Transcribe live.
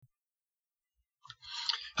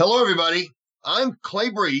Hello, everybody. I'm Clay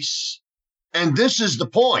Brees, and this is The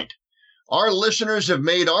Point. Our listeners have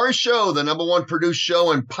made our show the number one produced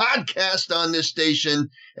show and podcast on this station,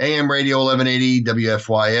 AM Radio 1180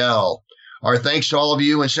 WFYL. Our thanks to all of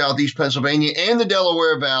you in Southeast Pennsylvania and the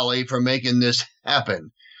Delaware Valley for making this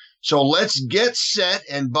happen. So let's get set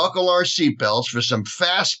and buckle our seatbelts for some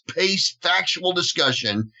fast-paced, factual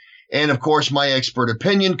discussion and, of course, my expert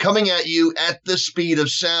opinion coming at you at the speed of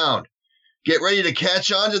sound. Get ready to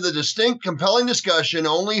catch on to the distinct, compelling discussion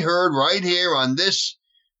only heard right here on this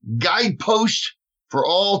guidepost for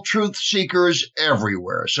all truth seekers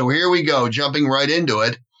everywhere. So here we go, jumping right into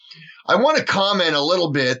it. I want to comment a little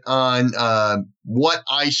bit on what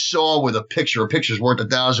I saw with a picture. A picture's worth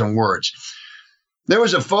 1,000 words. There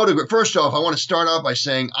was a photograph. First off, I want to start off by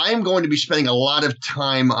saying I'm going to be spending a lot of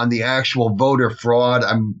time on the actual voter fraud.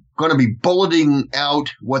 I'm going to be bulleting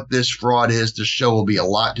out what this fraud is. The show will be a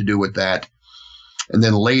lot to do with that. And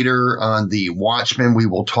then later on the Watchmen, we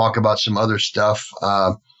will talk about some other stuff.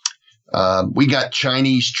 We got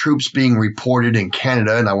Chinese troops being reported in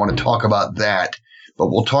Canada, and I want to talk about that.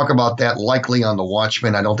 But we'll talk about that likely on the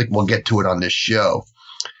Watchmen. I don't think we'll get to it on this show.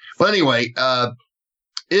 But anyway,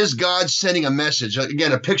 is God sending a message?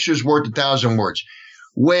 Again, a picture's worth 1,000 words.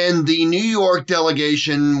 When the New York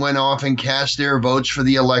delegation went off and cast their votes for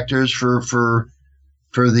the electors for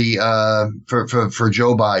Joe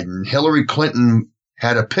Biden, Hillary Clinton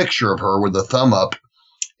had a picture of her with a thumb up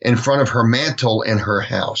in front of her mantle in her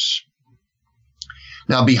house.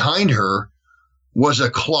 Now, behind her was a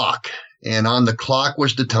clock, and on the clock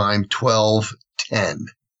was the time 12:10.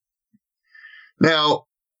 Now,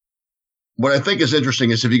 what I think is interesting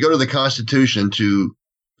is if you go to the Constitution, to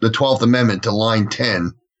the 12th Amendment, to line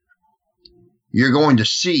 10, you're going to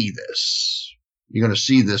see this. You're going to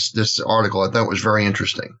see this article. I thought was very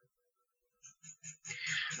interesting.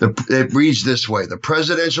 It reads this way: the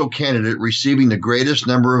presidential candidate receiving the greatest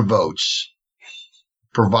number of votes,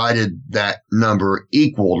 provided that number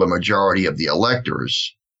equaled a majority of the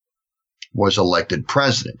electors, was elected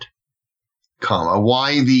president,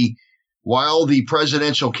 while the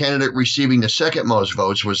presidential candidate receiving the second most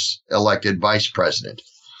votes was elected vice president.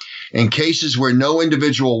 In cases where no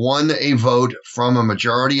individual won a vote from a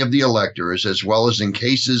majority of the electors, as well as in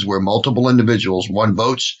cases where multiple individuals won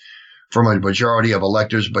votes from a majority of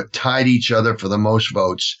electors but tied each other for the most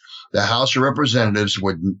votes, the House of Representatives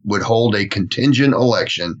would hold a contingent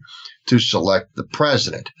election to select the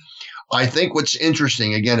president. I think what's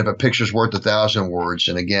interesting, again, if a picture's worth 1,000 words,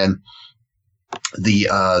 and again,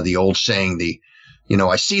 the old saying,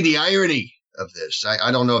 I see the irony of this.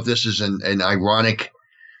 I don't know if this is an ironic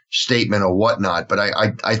statement or whatnot, but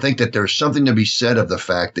I think that there's something to be said of the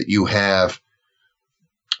fact that you have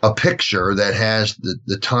a picture that has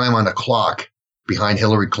the time on a clock behind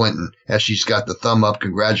Hillary Clinton as she's got the thumb up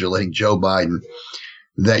congratulating Joe Biden,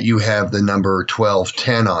 that you have the number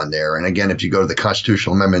 12:10 on there. And again, if you go to the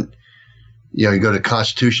Constitutional Amendment, you go to the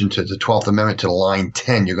Constitution, to the 12th Amendment, to the line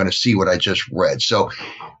 10, you're going to see what I just read. So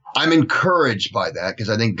I'm encouraged by that because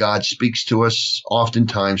I think God speaks to us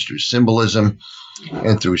oftentimes through symbolism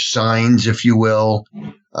and through signs, if you will.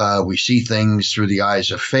 We see things through the eyes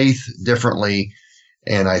of faith differently.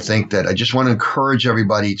 And I think that I just want to encourage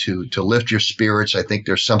everybody to lift your spirits. I think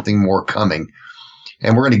there's something more coming.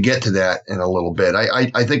 And we're going to get to that in a little bit.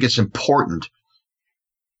 I think it's important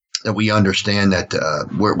that we understand that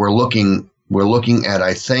we're looking at,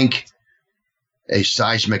 I think, a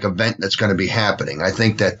seismic event that's going to be happening. I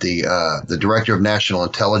think that the Director of National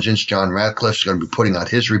Intelligence, John Ratcliffe, is going to be putting out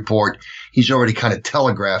his report. He's already kind of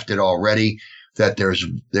telegraphed it already, that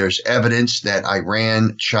there's evidence that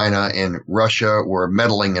Iran, China, and Russia were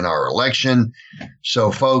meddling in our election. So,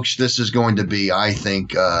 folks, this is going to be, I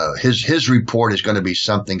think, his report is going to be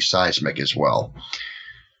something seismic as well.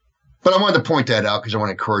 But I wanted to point that out because I want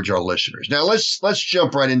to encourage our listeners. Now, let's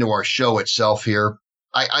jump right into our show itself here.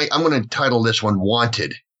 I'm going to title this one,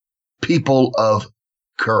 Wanted, People of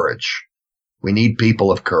Courage. We need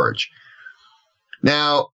people of courage.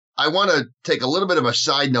 Now, I want to take a little bit of a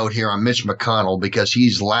side note here on Mitch McConnell because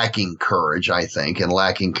he's lacking courage, I think, and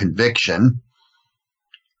lacking conviction.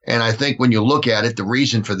 And I think when you look at it, the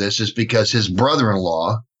reason for this is because his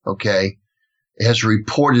brother-in-law, has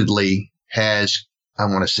reportedly has, I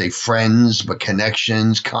want to say friends, but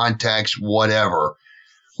connections, contacts, whatever,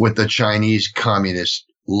 with the Chinese communist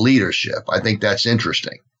leadership. I think that's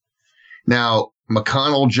interesting. Now,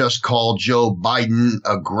 McConnell just called Joe Biden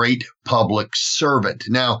a great public servant.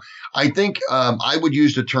 Now, I think I would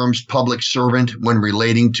use the terms public servant when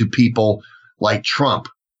relating to people like Trump,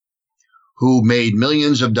 who made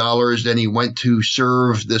millions of dollars. Then he went to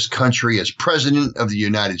serve this country as president of the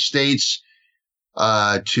United States.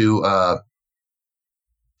 to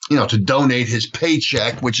donate his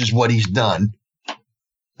paycheck, which is what he's done.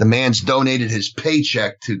 The man's donated his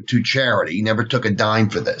paycheck to charity. He never took a dime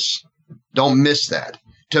for this. Don't miss that.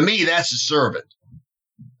 To me, that's a servant.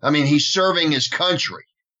 I mean, he's serving his country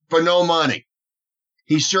for no money.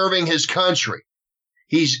 He's serving his country.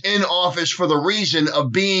 He's in office for the reason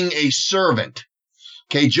of being a servant.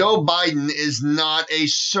 Okay, Joe Biden is not a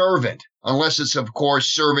servant, unless it's, of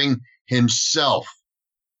course, serving himself.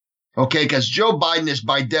 Okay, because Joe Biden is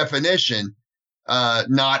by definition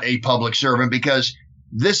not a public servant, because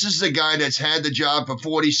this is the guy that's had the job for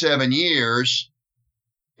 47 years,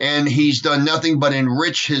 and he's done nothing but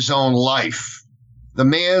enrich his own life. The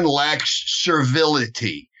man lacks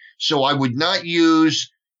servility. So I would not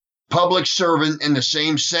use public servant in the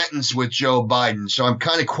same sentence with Joe Biden. So I'm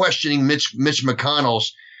kind of questioning Mitch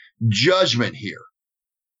McConnell's judgment here.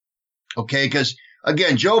 Okay, because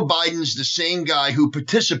again, Joe Biden's the same guy who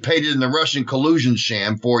participated in the Russian collusion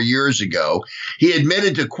sham 4 years ago. He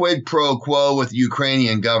admitted to quid pro quo with the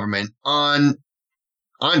Ukrainian government on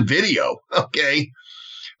video. Okay.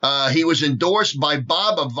 He was endorsed by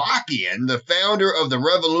Bob Avakian, the founder of the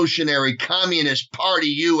Revolutionary Communist Party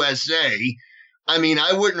USA. I mean,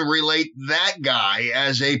 I wouldn't relate that guy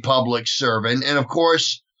as a public servant. And of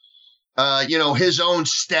course, his own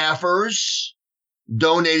staffers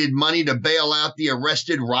donated money to bail out the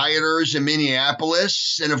arrested rioters in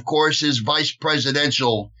Minneapolis. And of course, his vice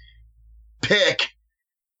presidential pick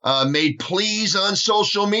made pleas on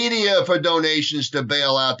social media for donations to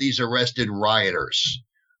bail out these arrested rioters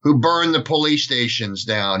who burned the police stations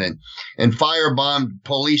down and firebombed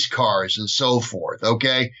police cars and so forth,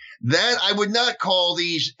 okay? That I would not call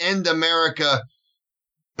these End America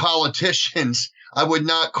politicians, I would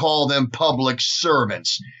not call them public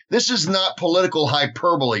servants. This is not political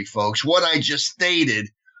hyperbole, folks. What I just stated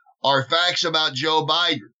are facts about Joe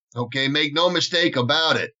Biden, okay? Make no mistake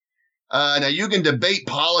about it. Now, you can debate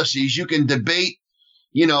policies. You can debate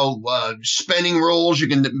spending rules, you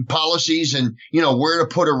can policies and, where to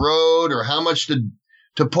put a road or how much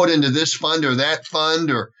to put into this fund or that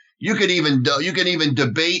fund, or you could even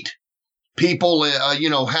debate people,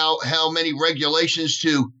 how many regulations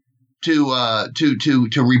to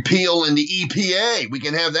repeal in the EPA. We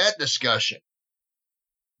can have that discussion.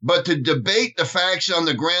 But to debate the facts on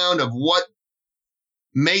the ground of what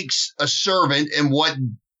makes a servant and what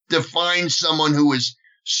defines someone who is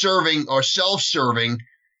serving or self-serving,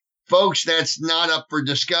 folks, that's not up for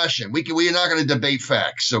discussion. We're not going to debate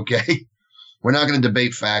facts, okay? We're not going to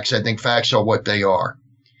debate facts. I think facts are what they are.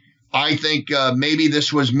 I think maybe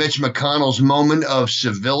this was Mitch McConnell's moment of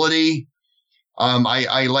civility.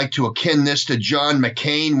 I like to akin this to John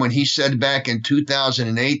McCain when he said back in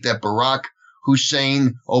 2008 that Barack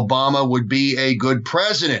Hussein Obama would be a good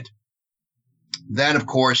president. That, of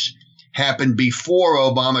course, happened before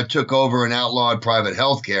Obama took over and outlawed private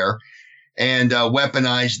health care and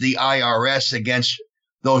weaponized the IRS against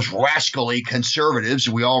those rascally conservatives.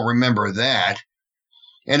 We all remember that.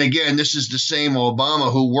 And again, this is the same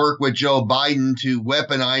Obama who worked with Joe Biden to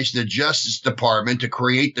weaponize the Justice Department to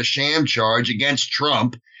create the sham charge against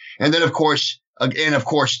Trump. And then, of course,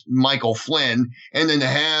 Michael Flynn, and then to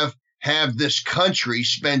have this country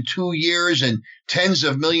spend 2 years and tens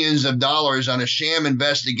of millions of dollars on a sham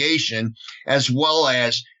investigation, as well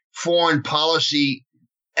as foreign policy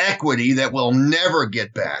equity that we'll never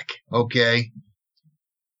get back. Okay.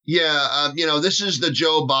 Yeah. This is the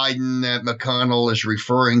Joe Biden that McConnell is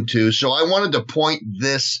referring to. So I wanted to point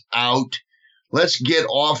this out. Let's get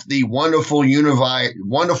off the wonderful unifier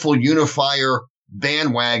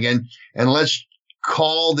bandwagon and let's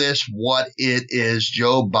call this what it is.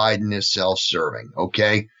 Joe Biden is self-serving,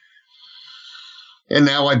 okay? And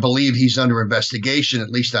now I believe he's under investigation. At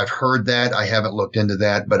least I've heard that. I haven't looked into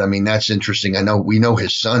that, but I mean, that's interesting. We know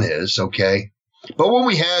his son is, okay? But what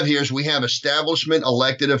we have here is we have establishment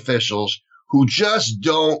elected officials who just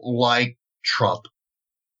don't like Trump.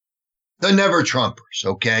 They're never Trumpers,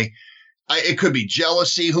 okay? It could be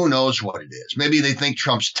jealousy. Who knows what it is? Maybe they think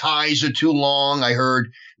Trump's ties are too long. I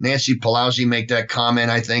heard Nancy Pelosi make that comment,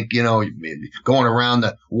 I think, going around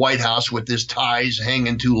the White House with his ties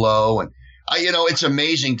hanging too low. And, it's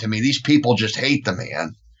amazing to me. These people just hate the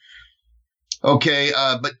man. Okay,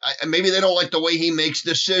 but maybe they don't like the way he makes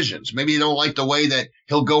decisions. Maybe they don't like the way that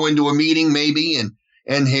he'll go into a meeting maybe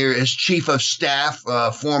and hear his chief of staff,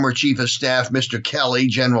 former chief of staff, Mr. Kelly,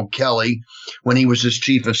 General Kelly, when he was his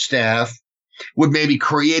chief of staff, would maybe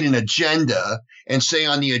create an agenda and say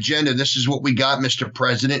on the agenda, this is what we got, Mr.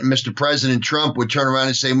 President. And Mr. President Trump would turn around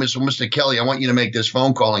and say, Mr. Kelly, I want you to make this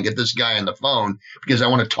phone call and get this guy on the phone because I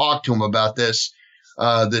want to talk to him about this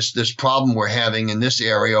this problem we're having in this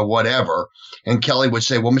area, whatever. And Kelly would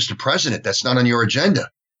say, well, Mr. President, that's not on your agenda.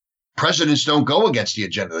 Presidents don't go against the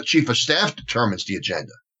agenda. The chief of staff determines the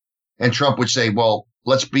agenda. And Trump would say, well,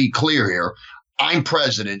 let's be clear here. I'm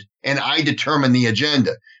president and I determine the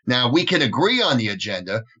agenda. Now, we can agree on the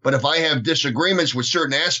agenda, but if I have disagreements with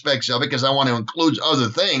certain aspects of it because I want to include other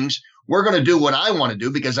things, we're going to do what I want to do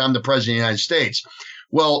because I'm the president of the United States.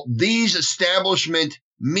 Well, these establishment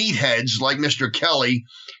meatheads like Mr. Kelly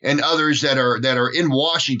and others that are in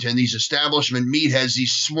Washington, these establishment meatheads,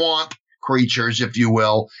 these swamp creatures, if you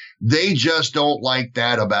will, they just don't like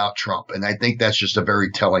that about Trump. And I think that's just a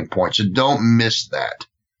very telling point. So don't miss that.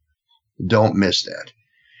 Don't miss that.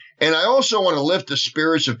 And I also want to lift the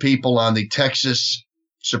spirits of people on the Texas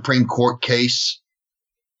Supreme Court case.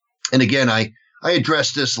 And again, I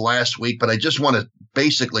addressed this last week, but I just want to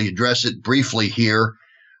basically address it briefly here.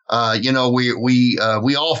 We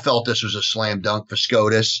all felt this was a slam dunk for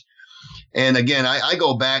SCOTUS. And again, I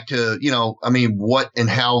go back to, what and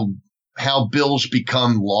how bills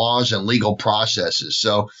become laws and legal processes.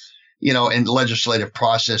 So, and legislative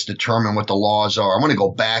process determine what the laws are. I want to go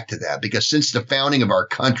back to that because since the founding of our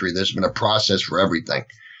country, there's been a process for everything.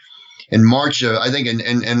 In March, I think,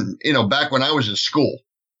 back when I was in school,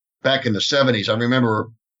 back in the 70s, I remember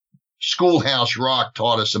Schoolhouse Rock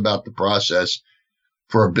taught us about the process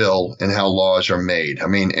for a bill and how laws are made.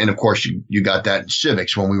 And of course, you got that in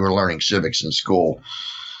civics when we were learning civics in school.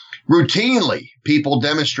 Routinely, people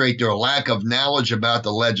demonstrate their lack of knowledge about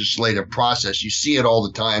the legislative process. You see it all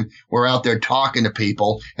the time. We're out there talking to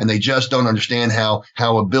people, and they just don't understand how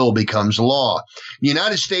a bill becomes law. The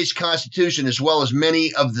United States Constitution, as well as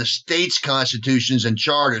many of the states' constitutions and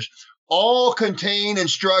charters, all contain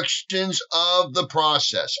instructions of the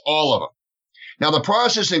process, all of them. Now, the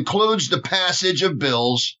process includes the passage of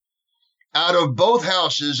bills out of both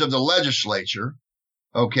houses of the legislature,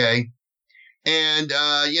 okay? And,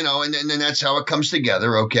 and then that's how it comes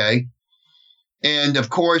together, okay? And, of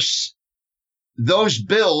course, those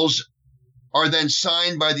bills are then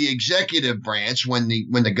signed by the executive branch when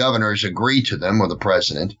the governors agree to them or the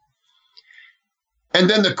president. And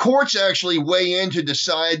then the courts actually weigh in to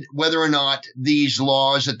decide whether or not these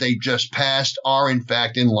laws that they just passed are, in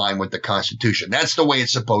fact, in line with the Constitution. That's the way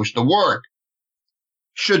it's supposed to work,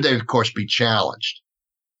 should they, of course, be challenged.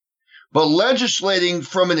 But legislating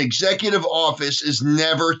from an executive office is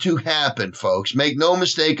never to happen, folks. Make no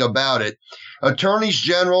mistake about it. Attorneys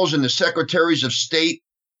generals and the secretaries of state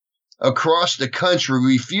across the country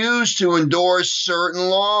refuse to endorse certain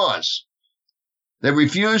laws. They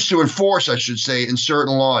refuse to enforce, I should say, in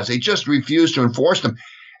certain laws. They just refuse to enforce them.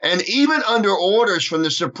 And even under orders from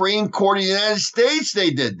the Supreme Court of the United States,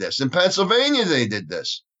 they did this. In Pennsylvania, they did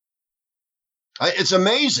this. It's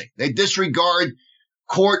amazing. They disregard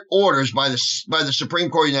court orders by the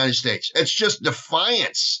Supreme Court of the United States. It's just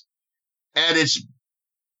defiance at its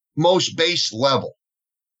most base level.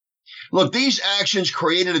 Look, these actions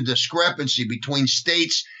created a discrepancy between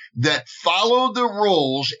states that followed the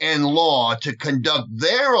rules and law to conduct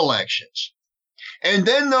their elections, and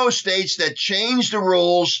then those states that changed the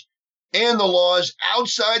rules and the laws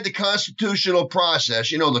outside the constitutional process,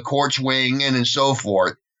 the courts weighing in and so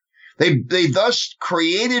forth. They thus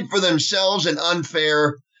created for themselves an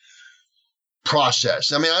unfair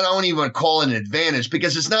process. I don't even call it an advantage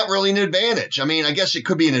because it's not really an advantage. I guess it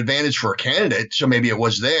could be an advantage for a candidate, so maybe it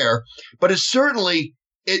was there, but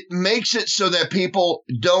it makes it so that people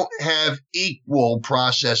don't have equal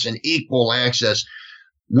process and equal access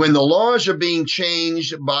when the laws are being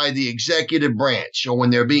changed by the executive branch, or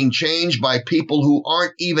when they're being changed by people who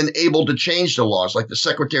aren't even able to change the laws, like the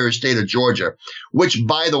Secretary of State of Georgia, which,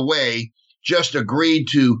 by the way, just agreed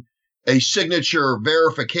to a signature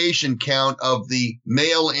verification count of the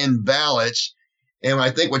mail-in ballots. And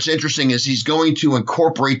I think what's interesting is he's going to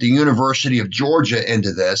incorporate the University of Georgia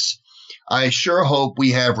into this. I sure hope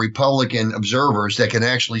we have Republican observers that can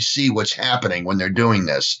actually see what's happening when they're doing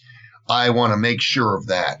this. I want to make sure of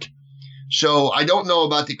that. So I don't know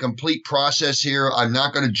about the complete process here. I'm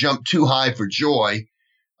not going to jump too high for joy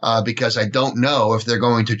because I don't know if they're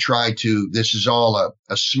going to try to, this is all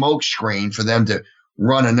a smoke screen for them to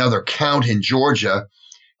run another count in Georgia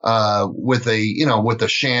with a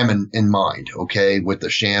sham in mind, okay, with the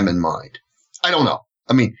sham in mind. I don't know.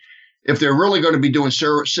 If they're really going to be doing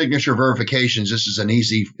signature verifications, this is an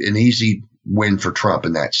easy win for Trump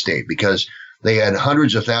in that state because they had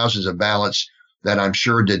hundreds of thousands of ballots that I'm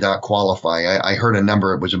sure did not qualify. I heard a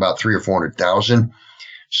number, it was about 300,000 or 400,000.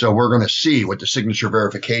 So we're going to see what the signature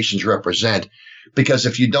verifications represent, because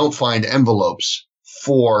if you don't find envelopes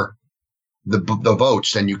for the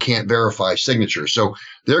votes, then you can't verify signatures. So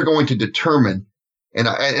they're going to determine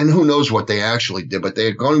and who knows what they actually did, but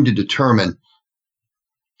they're going to determine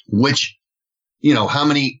which, how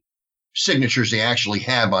many signatures they actually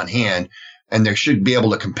have on hand. And they should be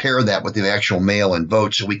able to compare that with the actual mail-in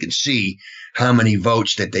vote so we can see how many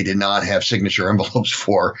votes that they did not have signature envelopes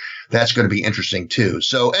for. That's going to be interesting too.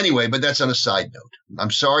 So anyway, but that's on a side note.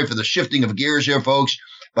 I'm sorry for the shifting of gears here, folks,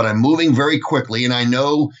 but I'm moving very quickly. And I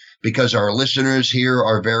know because our listeners here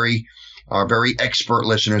are very expert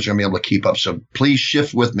listeners, are going to be able to keep up. So please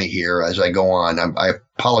shift with me here as I go on. I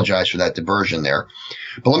apologize for that diversion there.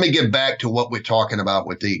 But let me get back to what we're talking about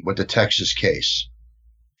with the Texas case.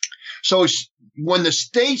 So when the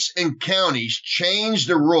states and counties change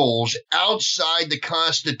the rules outside the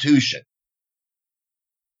Constitution,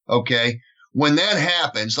 okay, when that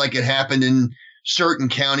happens, like it happened in certain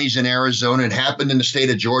counties in Arizona, it happened in the state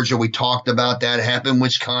of Georgia, we talked about that, it happened in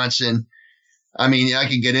Wisconsin. I mean, I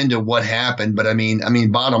could get into what happened, but I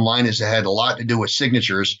mean, bottom line is it had a lot to do with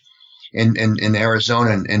signatures in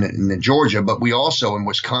Arizona and in Georgia, but we also in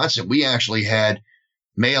Wisconsin, we actually had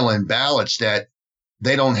mail-in ballots that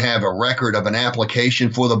they don't have a record of an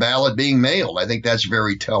application for the ballot being mailed. I think that's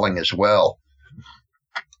very telling as well.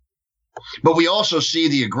 But we also see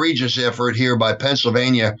the egregious effort here by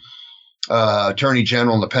Pennsylvania Attorney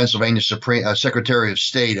General and the Pennsylvania Secretary of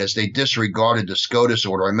State as they disregarded the SCOTUS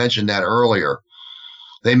order. I mentioned that earlier.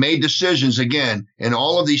 They made decisions, again, in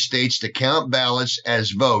all of these states to count ballots as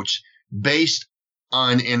votes based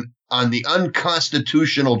on the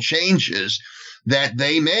unconstitutional changes that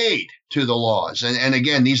they made to the laws. And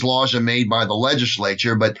again, these laws are made by the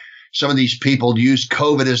legislature, but some of these people use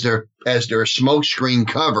COVID as their smokescreen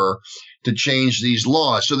cover to change these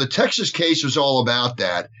laws. So the Texas case was all about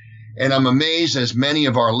that. And I'm amazed, as many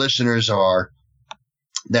of our listeners are,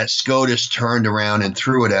 that SCOTUS turned around and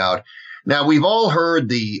threw it out. Now, we've all heard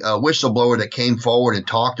the whistleblower that came forward and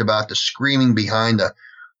talked about the screaming behind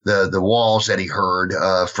the walls that he heard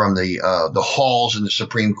from the halls in the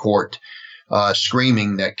Supreme Court.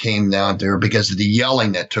 Screaming that came down there because of the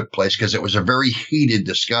yelling that took place, because it was a very heated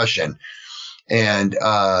discussion. And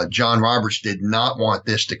John Roberts did not want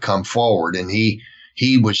this to come forward. And he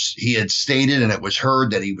had stated, and it was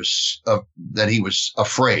heard, that he was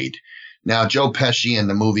afraid. Now, Joe Pesci in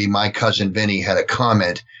the movie My Cousin Vinny had a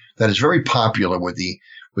comment that is very popular with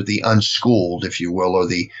the unschooled, if you will, or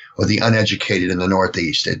the uneducated in the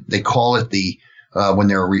Northeast. They call it when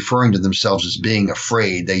they're referring to themselves as being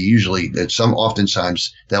afraid,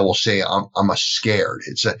 oftentimes they will say, I'm a scared.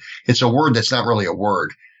 It's a word that's not really a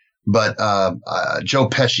word, but Joe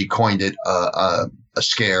Pesci coined it a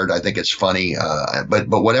scared. I think it's funny. But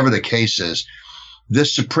whatever the case is,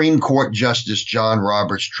 this Supreme Court Justice John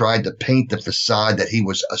Roberts tried to paint the facade that he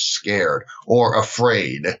was a scared or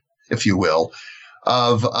afraid, if you will,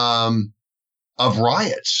 of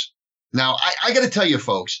riots. Now, I got to tell you,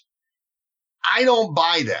 folks, I don't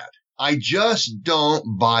buy that. I just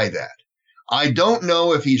don't buy that. I don't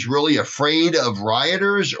know if he's really afraid of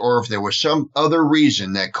rioters or if there was some other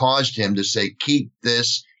reason that caused him to say, keep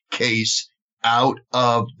this case out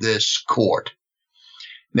of this court.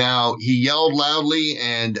 Now, he yelled loudly,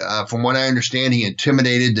 and from what I understand, he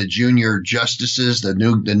intimidated the junior justices, the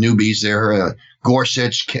newbies there,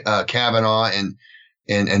 Gorsuch, Kavanaugh,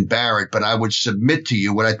 and Barrett. But I would submit to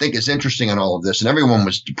you what I think is interesting in all of this, and everyone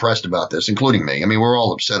was depressed about this, including me. I mean, we're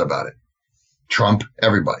all upset about it. Trump,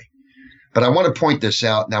 everybody. But I want to point this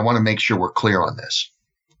out, and I want to make sure we're clear on this.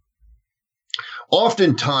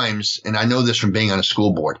 Oftentimes, and I know this from being on a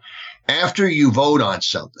school board, after you vote on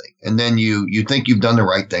something and then you think you've done the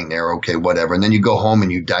right thing there, okay, whatever, and then you go home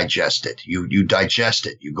and you digest it. You digest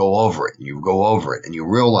it. You go over it and you go over it and you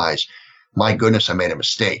realize, my goodness, I made a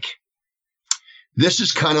mistake. This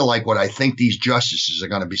is kind of like what I think these justices are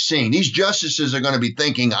going to be seeing. These justices are going to be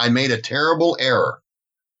thinking, I made a terrible error.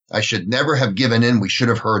 I should never have given in. We should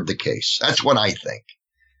have heard the case. That's what I think.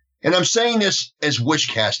 And I'm saying this as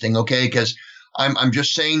wish casting, okay, because I'm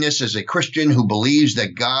just saying this as a Christian who believes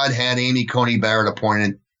that God had Amy Coney Barrett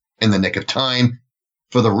appointed in the nick of time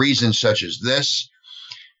for the reasons such as this.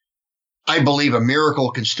 I believe a miracle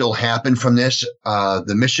can still happen from this.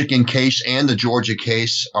 The Michigan case and the Georgia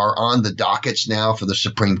case are on the dockets now for the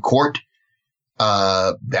Supreme Court.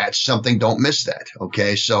 That's something, don't miss that.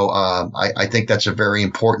 Okay. So, I think that's a very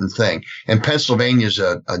important thing. And Pennsylvania is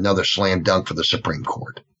another slam dunk for the Supreme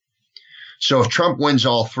Court. So if Trump wins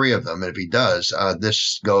all three of them, and if he does,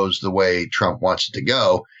 this goes the way Trump wants it to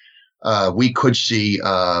go. We could see,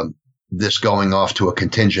 this going off to a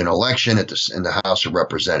contingent election in the House of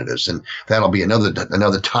Representatives. And that'll be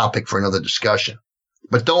another topic for another discussion.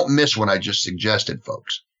 But don't miss what I just suggested,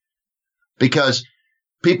 folks, because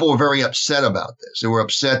people were very upset about this. They were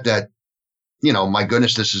upset that, my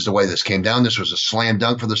goodness, this is the way this came down. This was a slam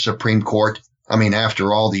dunk for the Supreme Court. I mean,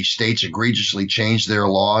 after all, these states egregiously changed their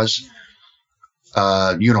laws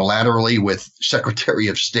unilaterally with Secretary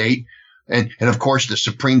of State. And of course, the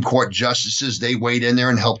Supreme Court justices, they weighed in there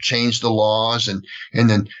and helped change the laws. And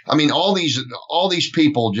then, I mean, all these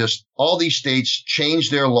people all these states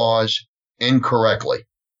changed their laws incorrectly.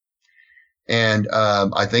 And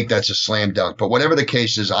I think that's a slam dunk. But whatever the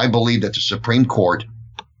case is, I believe that the Supreme Court,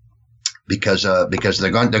 because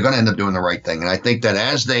they're going to end up doing the right thing. And I think that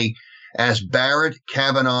as Barrett,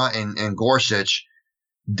 Kavanaugh, and Gorsuch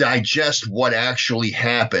digest what actually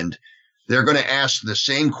happened, they're going to ask the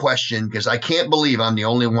same question, because I can't believe I'm the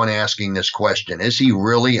only one asking this question. Is he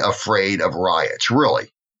really afraid of riots? Really?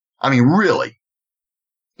 I mean, really?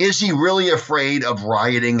 Is he really afraid of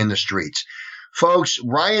rioting in the streets? Folks,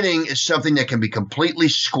 rioting is something that can be completely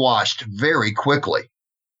squashed very quickly.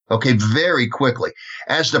 Okay, very quickly.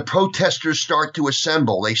 As the protesters start to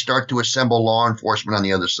assemble, they start to assemble law enforcement on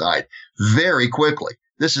the other side very quickly.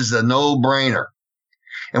 This is a no-brainer.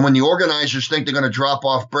 And when the organizers think they're going to drop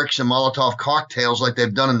off bricks and Molotov cocktails like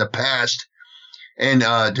they've done in the past, and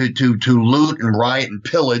to loot and riot and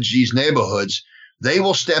pillage these neighborhoods, they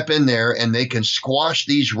will step in there and they can squash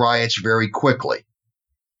these riots very quickly.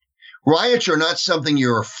 Riots are not something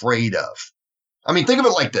you're afraid of. I mean, think of it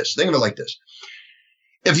like this.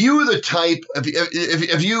 If you were the type,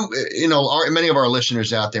 if you many of our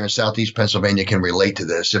listeners out there in Southeast Pennsylvania can relate to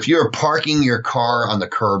this. If you're parking your car on the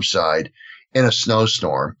curbside in a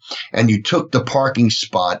snowstorm and you took the parking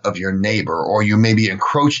spot of your neighbor, or you maybe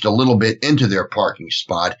encroached a little bit into their parking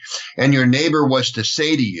spot, and your neighbor was to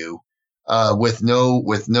say to you, with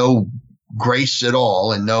no grace at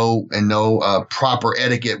all and no proper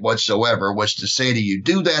etiquette whatsoever, was to say to you,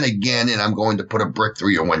 do that again and I'm going to put a brick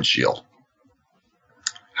through your windshield.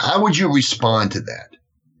 How would you respond to that?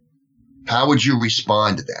 How would you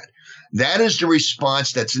respond to that? That is the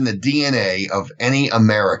response that's in the DNA of any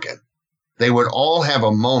American. They would all have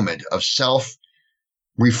a moment of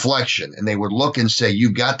self-reflection, and they would look and say,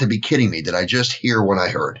 you got to be kidding me. Did I just hear what I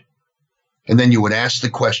heard? And then you would ask the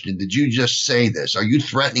question, did you just say this? Are you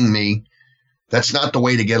threatening me? That's not the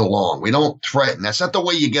way to get along. We don't threaten. That's not the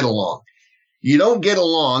way you get along. You don't get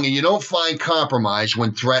along and you don't find compromise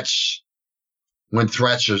when threats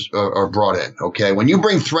are brought in, okay? When you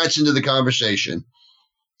bring threats into the conversation,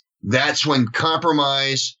 that's when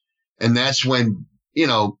compromise and that's when,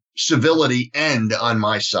 civility end on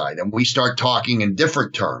my side. And we start talking in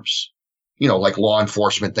different terms, like law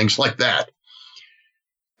enforcement, things like that.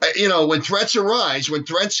 When threats arise, when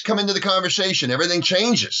threats come into the conversation, everything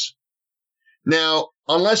changes. Now,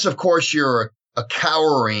 unless, of course, you're a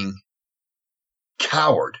cowering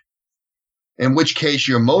coward, in which case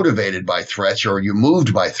you're motivated by threats or you're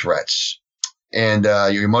moved by threats and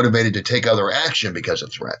you're motivated to take other action because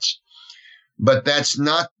of threats. But that's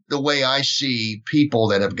not the way I see people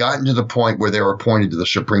that have gotten to the point where they're appointed to the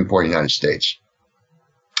Supreme Court of the United States.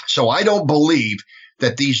 So I don't believe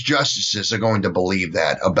that these justices are going to believe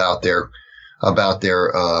that about their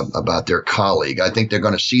colleague. I think they're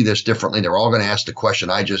going to see this differently. They're all going to ask the question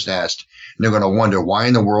I just asked, and they're going to wonder why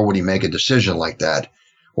in the world would he make a decision like that,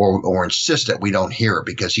 or insist that we don't hear it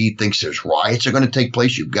because he thinks there's riots are going to take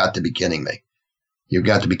place. You've got to be kidding me. You've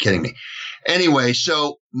got to be kidding me. Anyway,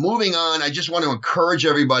 so moving on, I just want to encourage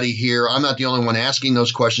everybody here. I'm not the only one asking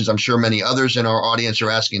those questions. I'm sure many others in our audience are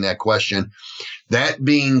asking that question. That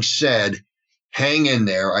being said, hang in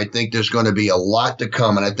there. I think there's going to be a lot to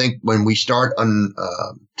come. And I think when we start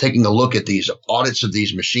taking a look at these audits of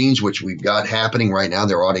these machines, which we've got happening right now,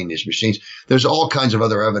 they're auditing these machines. There's all kinds of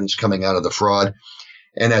other evidence coming out of the fraud.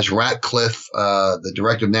 And as Ratcliffe, the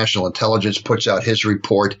Director of National Intelligence, puts out his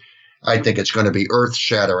report, I think it's going to be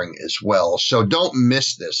earth-shattering as well. So don't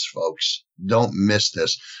miss this, folks. Don't miss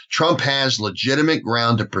this. Trump has legitimate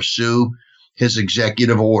ground to pursue his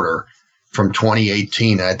executive order from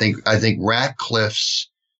 2018. I think Ratcliffe's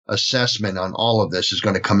assessment on all of this is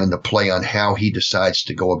going to come into play on how he decides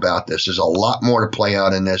to go about this. There's a lot more to play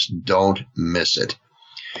out in this. Don't miss it.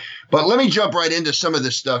 But let me jump right into some of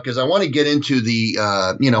this stuff because I want to get into the,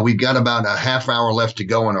 we've got about a half hour left to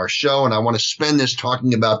go in our show, and I want to spend this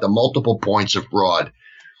talking about the multiple points of fraud,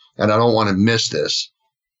 and I don't want to miss this.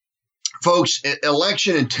 Folks,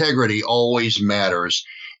 election integrity always matters.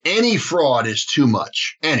 Any fraud is too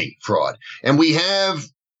much, any fraud. And we have,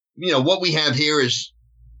 what we have here is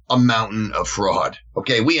a mountain of fraud.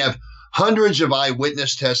 Okay, we have hundreds of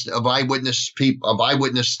eyewitness testimony.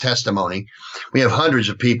 We have hundreds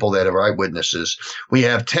of people that are eyewitnesses. We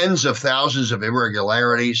have tens of thousands of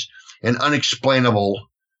irregularities and unexplainable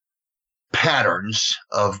patterns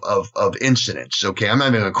of incidents. Okay, I'm not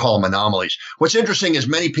even going to call them anomalies. What's interesting is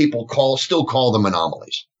many people still call them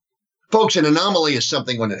anomalies. Folks, an anomaly is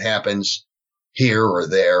something when it happens here or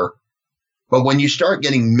there. But when you start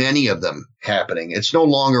getting many of them happening,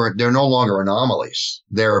 they're no longer anomalies.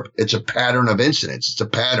 It's a pattern of incidents. It's a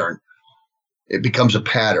pattern. It becomes a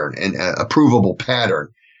pattern and a provable pattern.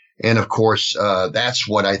 And of course, that's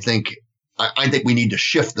what I think. I think we need to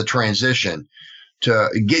shift the transition to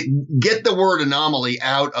get the word anomaly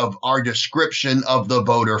out of our description of the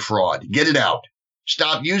voter fraud. Get it out.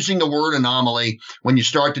 Stop using the word anomaly when you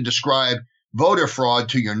start to describe voter fraud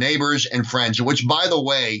to your neighbors and friends, which, by the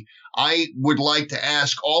way, I would like to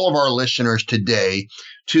ask all of our listeners today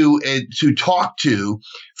to talk to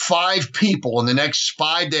 5 people in the next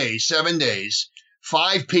 5 days, 7 days,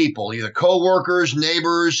 5 people, either coworkers,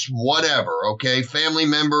 neighbors, whatever, okay, family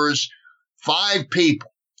members, 5 people,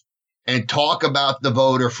 and talk about the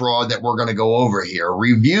voter fraud that we're going to go over here.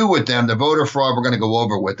 Review with them the voter fraud we're going to go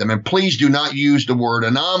over with them. And please do not use the word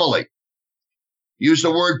anomaly. Use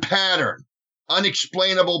the word pattern,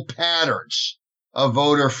 unexplainable patterns of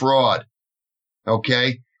voter fraud.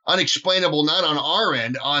 Okay? Unexplainable not on our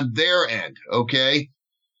end, on their end. Okay?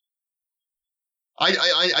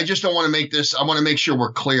 I just don't want to make this, I want to make sure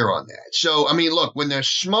we're clear on that. So, I mean, look, when there's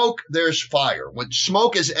smoke, there's fire. When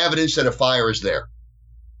smoke is evidence that a fire is there.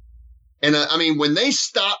 And I mean, when they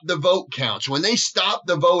stop the vote counts, when they stop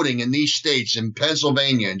the voting in these states, in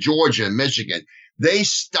Pennsylvania and Georgia and Michigan, they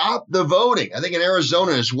stop the voting. I think in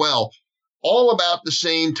Arizona as well, all about the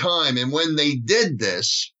same time. And when they did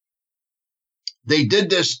this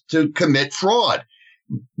to commit fraud.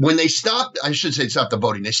 When they stopped, I should say stop the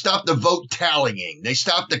voting, they stopped the vote tallying, they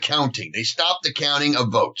stopped the counting, they stopped the counting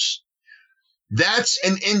of votes. That's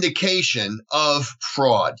an indication of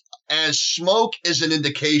fraud, as smoke is an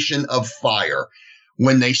indication of fire.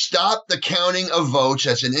 When they stop the counting of votes,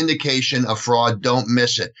 that's an indication of fraud. Don't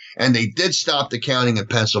miss it. And they did stop the counting in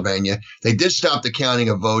Pennsylvania. They did stop the counting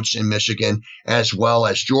of votes in Michigan, as well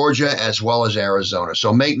as Georgia, as well as Arizona.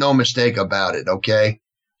 So make no mistake about it, okay?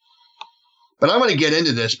 But I'm going to get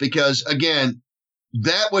into this because, again,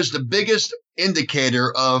 that was the biggest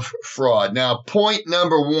indicator of fraud. Now, point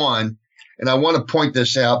number 1, and I want to point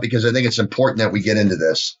this out because I think it's important that we get into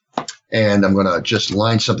this. And I'm going to just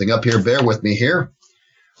line something up here. Bear with me here.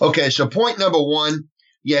 Okay, so point number 1,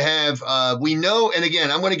 you have, we know, and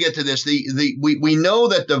again, I'm going to get to this. We know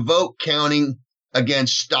that the vote counting, again,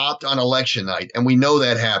 stopped on election night, and we know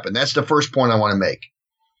that happened. That's the first point I want to make.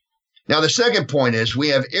 Now, the second point is we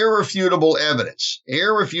have irrefutable evidence.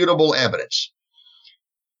 Irrefutable evidence.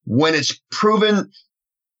 When it's proven,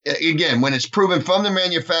 again, when it's proven from the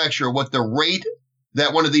manufacturer what the rate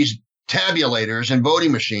that one of these tabulators and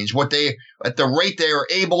voting machines, at the rate they are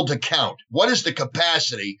able to count. What is the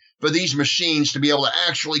capacity for these machines to be able to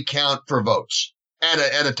actually count for votes at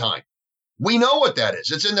a time? We know what that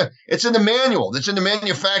is. It's in the manual. It's in the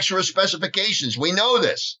manufacturer's specifications. We know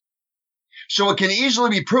this. So it can easily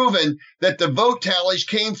be proven that the vote tallies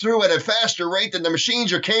came through at a faster rate than the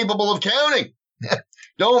machines are capable of counting.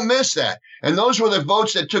 Don't miss that. And those were the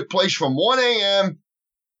votes that took place from 1 a.m.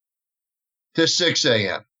 to 6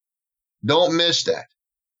 a.m. Don't miss that.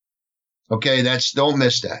 Okay, don't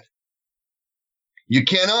miss that. You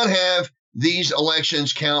cannot have these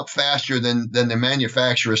elections count faster than the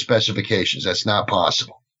manufacturer specifications. That's not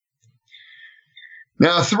possible.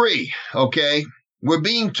 Now, 3, okay, we're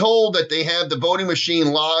being told that they have the voting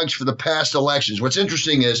machine logs for the past elections. What's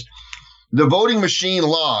interesting is the voting machine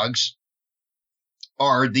logs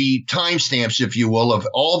are the timestamps, if you will, of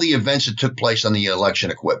all the events that took place on the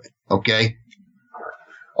election equipment, okay?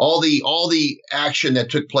 All the action that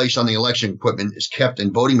took place on the election equipment is kept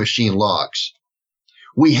in voting machine logs.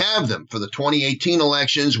 We have them for the 2018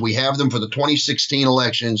 elections. We have them for the 2016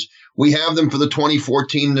 elections. We have them for the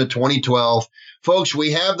 2014 to 2012. Folks,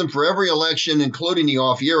 we have them for every election, including the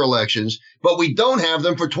off-year elections, but we don't have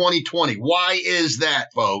them for 2020. Why is that,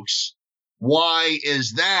 folks? Why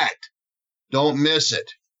is that? Don't miss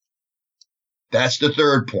it. That's the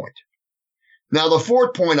third point. Now, the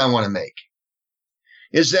fourth point I want to make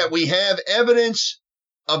is that we have evidence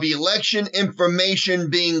of election information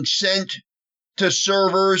being sent to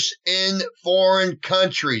servers in foreign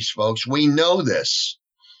countries, folks. We know this.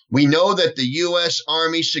 We know that the U.S.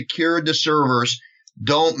 Army secured the servers.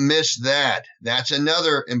 Don't miss that. That's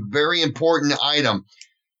another very important item.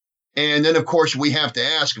 And then, of course, we have to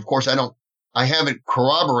ask, of course, I haven't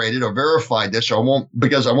corroborated or verified this, or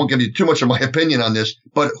because I won't give you too much of my opinion on this,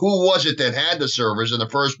 but who was it that had the servers in the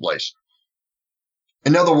first place?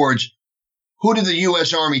 In other words, who did the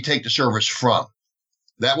U.S. Army take the servers from?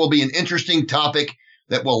 That will be an interesting topic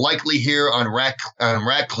that we'll likely hear on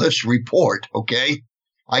Ratcliffe's report, okay?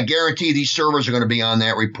 I guarantee these servers are going to be on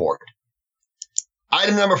that report.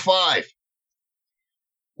 Item number 5.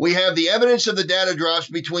 We have the evidence of the data drops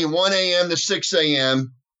between 1 a.m. to 6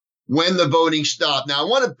 a.m. when the voting stopped. Now, I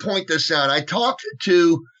want to point this out. I talked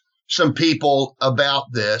to some people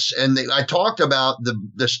about this, and I talked about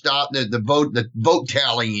the vote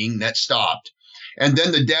tallying that stopped. And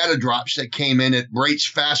then the data drops that came in at rates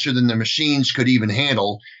faster than the machines could even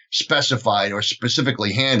handle, specified or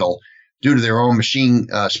specifically handle due to their own machine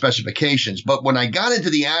specifications. But when I got into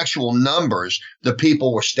the actual numbers, the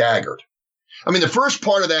people were staggered. I mean, the first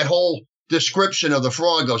part of that whole description of the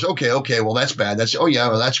fraud goes, okay, well, that's bad. That's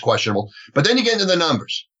questionable. But then you get into the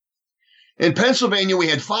numbers. In Pennsylvania, we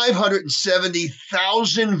had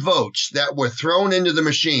 570,000 votes that were thrown into the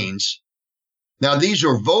machines. Now, these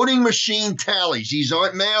are voting machine tallies. These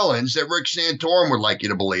aren't mail-ins that Rick Santorum would like you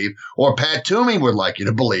to believe or Pat Toomey would like you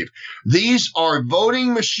to believe. These are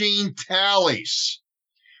voting machine tallies.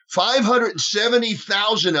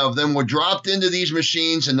 570,000 of them were dropped into these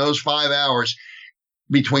machines in those 5 hours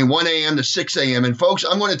between 1 a.m. to 6 a.m. And, folks,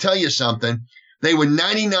 I'm going to tell you something. They were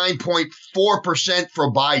 99.4%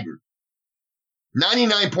 for Biden.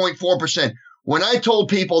 99.4%. When I told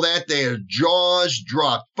people that, their jaws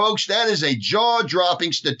dropped. Folks, that is a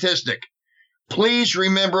jaw-dropping statistic. Please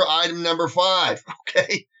remember item number 5,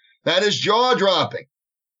 okay? That is jaw-dropping.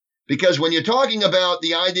 Because when you're talking about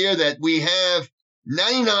the idea that we have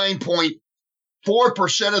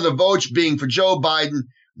 99.4% of the votes being for Joe Biden,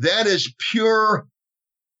 that is pure,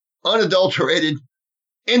 unadulterated,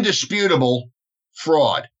 indisputable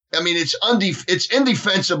fraud. I mean, it's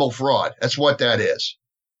indefensible fraud. That's what that is.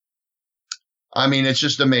 I mean, it's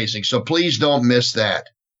just amazing. So please don't miss that.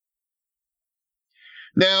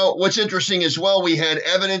 Now, what's interesting as well, we had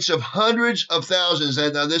evidence of hundreds of thousands.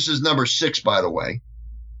 And now this is number 6, by the way.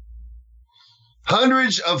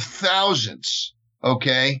 Hundreds of thousands,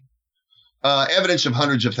 okay? Evidence of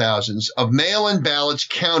hundreds of thousands of mail-in ballots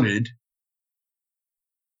counted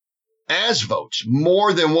as votes,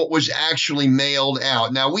 more than what was actually mailed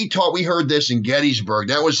out. Now, we heard this in Gettysburg.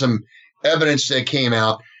 That was some evidence that came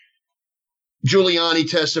out. Giuliani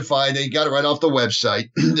testified. They got it right off the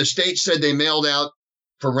website. The state said they mailed out,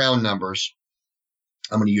 for round numbers,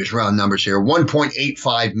 I'm going to use round numbers here,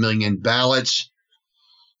 1.85 million ballots.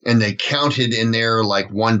 And they counted in there like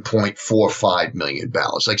 1.45 million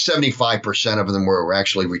ballots. Like 75% of them were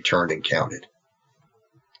actually returned and counted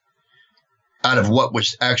out of what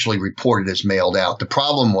was actually reported as mailed out. The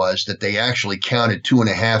problem was that they actually counted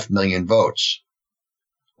 2.5 million votes.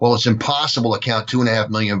 Well, it's impossible to count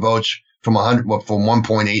 2.5 million votes from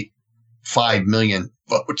 1.85 million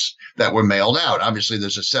votes that were mailed out. Obviously,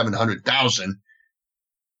 there's a 700,000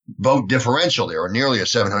 vote differential there, or nearly a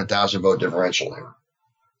 700,000 vote differential there.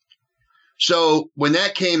 So when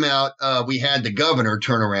that came out, we had the governor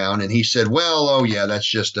turn around and he said, well, oh, yeah, that's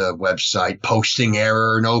just a website posting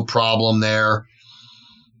error. No problem there.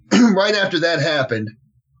 Right after that happened,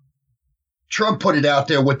 Trump put it out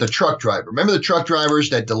there with the truck driver. Remember the truck drivers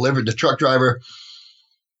that delivered the truck driver,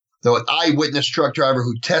 the eyewitness truck driver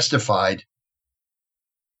who testified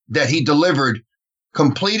that he delivered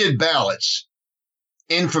completed ballots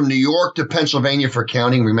in from New York to Pennsylvania for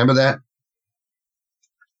counting. Remember that?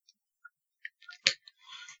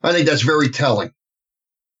 I think that's very telling.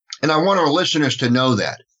 And I want our listeners to know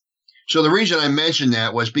that. So the reason I mentioned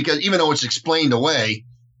that was because even though it's explained away,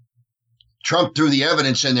 Trump threw the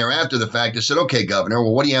evidence in there after the fact and said, okay, Governor,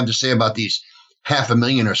 well, what do you have to say about these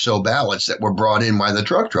 500,000 or so ballots that were brought in by the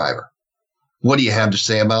truck driver? What do you have to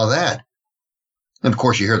say about that? And of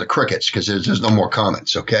course, you hear the crickets because there's no more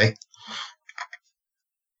comments, okay?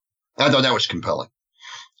 I thought that was compelling.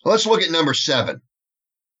 Let's look at number 7.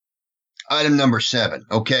 Item number 7,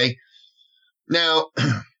 okay? Now,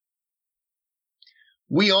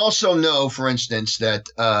 we also know, for instance, that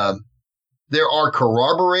there are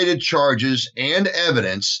corroborated charges and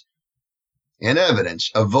evidence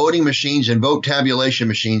of voting machines and vote tabulation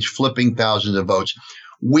machines flipping thousands of votes.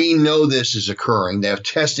 We know this is occurring. They have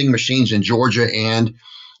testing machines in Georgia and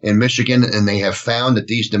in Michigan, and they have found that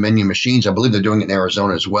these Dominion machines, I believe they're doing it in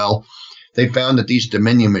Arizona as well, they found that these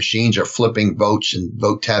Dominion machines are flipping votes and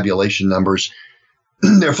vote tabulation numbers.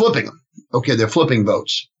 They're flipping them. Okay, they're flipping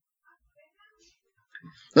votes.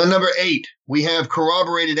 Now, number 8, we have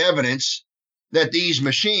corroborated evidence that these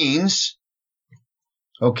machines,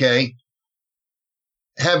 okay,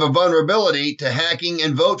 have a vulnerability to hacking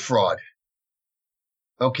and vote fraud.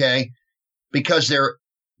 Okay, because they're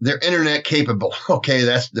internet capable. Okay,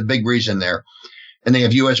 that's the big reason there. And they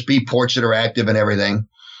have USB ports that are active and everything.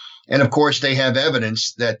 And of course, they have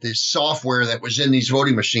evidence that the software that was in these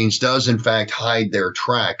voting machines does, in fact, hide their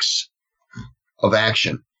tracks of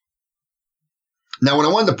action. Now, what I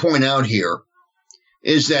wanted to point out here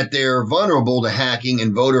is that they're vulnerable to hacking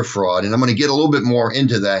and voter fraud. And I'm going to get a little bit more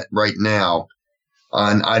into that right now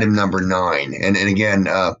on item number 9. And again,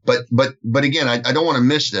 but again, I don't want to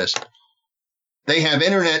miss this. They have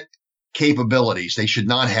internet capabilities. They should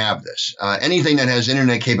not have this. Anything that has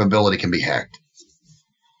internet capability can be hacked.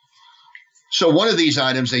 So one of these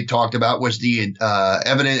items they talked about was the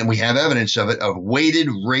and we have evidence of it, of weighted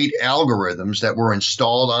rate algorithms that were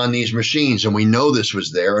installed on these machines. And we know this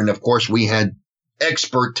was there. And of course, we had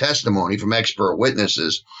expert testimony from expert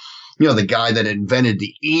witnesses. You know, the guy that invented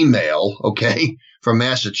the email, okay, from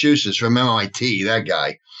Massachusetts, from MIT, that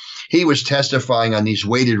guy. He was testifying on these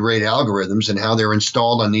weighted rate algorithms and how they're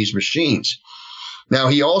installed on these machines. Now,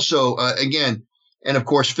 he also, again, and of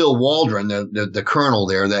course, Phil Waldron, the colonel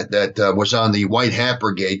there that was on the White Hat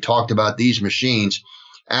Brigade, talked about these machines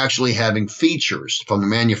actually having features from the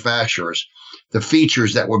manufacturers, the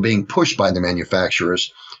features that were being pushed by the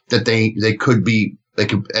manufacturers that they could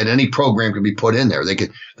at any program could be put in there.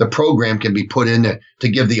 The program can be put in to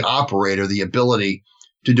give the operator the ability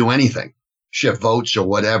to do anything, shift votes or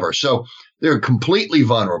whatever. So they're completely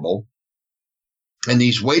vulnerable. And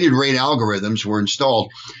these weighted rate algorithms were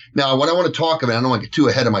installed. Now, what I want to talk about, I don't want to get too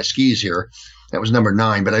ahead of my skis here. That was number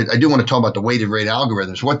 9, but I do want to talk about the weighted rate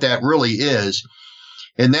algorithms, what that really is.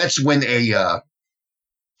 And that's when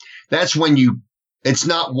it's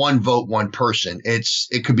not one vote, one person.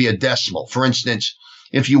 It could be a decimal. For instance,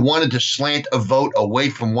 if you wanted to slant a vote away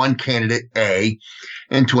from one candidate A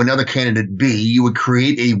and to another candidate B, you would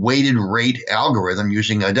create a weighted rate algorithm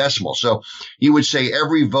using a decimal. So you would say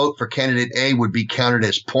every vote for candidate A would be counted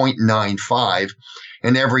as 0.95,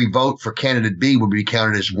 and every vote for candidate B would be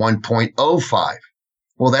counted as 1.05.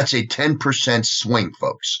 Well, that's a 10% swing,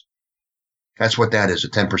 folks. That's what that is, a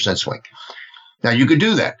 10% swing. Now, you could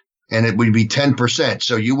do that, and it would be 10%.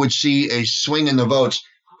 So you would see a swing in the votes.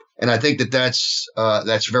 And I think that's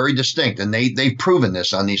very distinct. And they've proven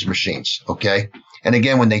this on these machines. Okay. And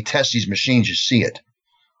again, when they test these machines, you see it.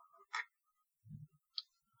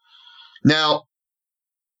 Now,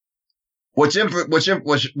 what's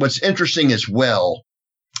interesting as well,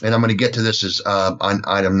 and I'm going to get to this as on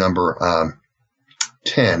item number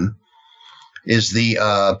 10, is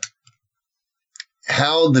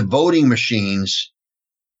how the voting machines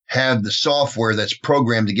have the software that's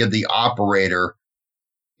programmed to give the operator,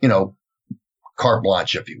 carte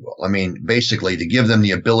blanche, if you will. I mean, basically to give them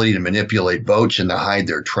the ability to manipulate votes and to hide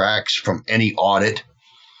their tracks from any audit,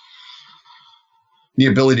 the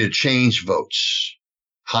ability to change votes,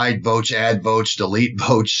 hide votes, add votes, delete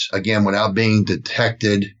votes, again, without being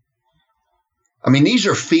detected. I mean, these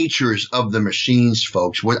are features of the machines,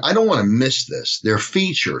 folks. I don't want to miss this. They're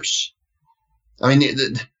features. I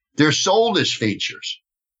mean, they're sold as features.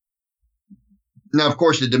 Now, of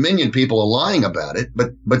course, the Dominion people are lying about it,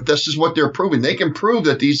 but this is what they're proving. They can prove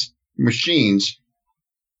that these machines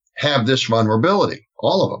have this vulnerability,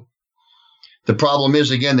 all of them. The problem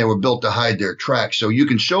is, again, they were built to hide their tracks. So you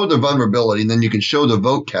can show the vulnerability, and then you can show the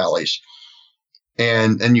vote tallies,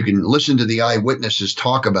 and you can listen to the eyewitnesses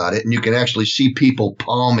talk about it, and you can actually see people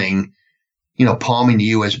palming the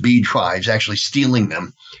USB drives, actually stealing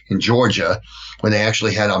them in Georgia, when they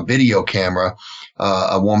actually had on video camera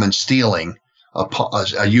a woman stealing a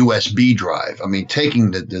USB drive. I mean,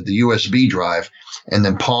 taking the USB drive and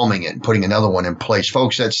then palming it and putting another one in place.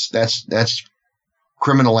 Folks, that's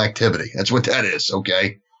criminal activity. That's what that is.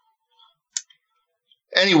 Okay.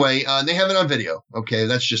 Anyway, they have it on video. Okay.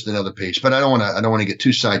 That's just another piece, but I don't want to get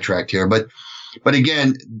too sidetracked here. But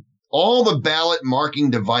again, all the ballot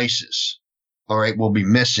marking devices, all right, will be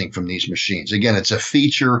missing from these machines. Again, it's a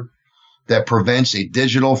feature that prevents a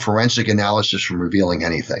digital forensic analysis from revealing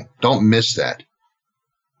anything. Don't miss that.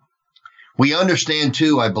 We understand,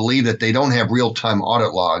 too, I believe, that they don't have real-time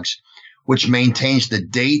audit logs, which maintains the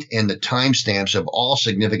date and the timestamps of all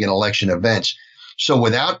significant election events. So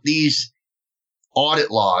without these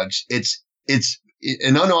audit logs, it's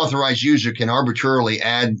an unauthorized user can arbitrarily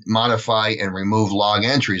add, modify, and remove log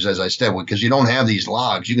entries, as I said, because you don't have these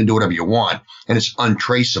logs. You can do whatever you want, and it's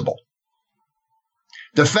untraceable.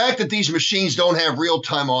 The fact that these machines don't have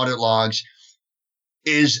real-time audit logs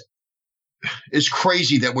is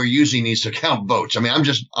crazy that we're using these to count votes. I mean,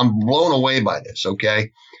 I'm blown away by this,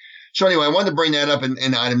 okay? So anyway, I wanted to bring that up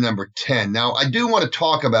in item number 10. Now, I do want to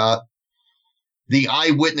talk about the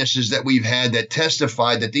eyewitnesses that we've had that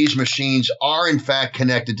testified that these machines are, in fact,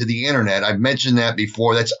 connected to the internet. I've mentioned that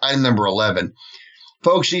before. That's item number 11.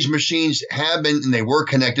 Folks, these machines have been, and they were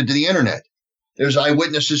connected to the internet. There's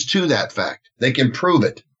eyewitnesses to that fact. They can prove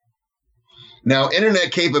it. Now,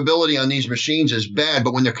 internet capability on these machines is bad,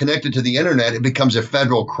 but when they're connected to the internet, it becomes a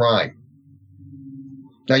federal crime.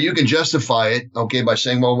 Now, you can justify it, okay, by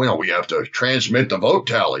saying, well, we have to transmit the vote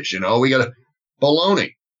tallies, we got to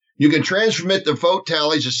baloney. You can transmit the vote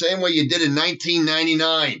tallies the same way you did in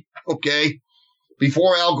 1999, okay,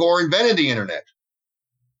 before Al Gore invented the internet,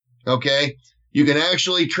 okay? You can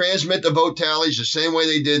actually transmit the vote tallies the same way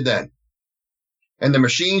they did then. And the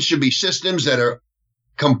machines should be systems that are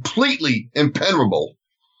completely impenetrable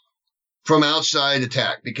from outside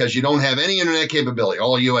attack because you don't have any internet capability.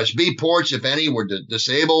 All USB ports, if any, were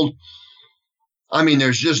disabled. I mean,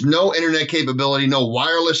 there's just no internet capability, no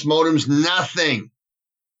wireless modems, nothing.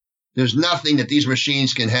 There's nothing that these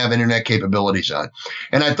machines can have internet capabilities on.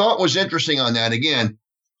 And I thought was interesting on that, again,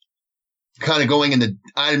 kind of going into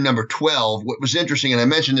item number 12, what was interesting, and I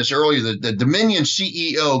mentioned this earlier, the Dominion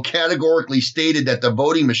CEO categorically stated that the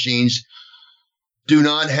voting machines do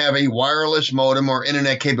not have a wireless modem or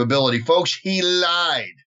internet capability. Folks, he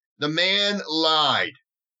lied. The man lied.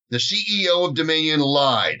 The CEO of Dominion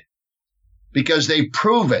lied because they've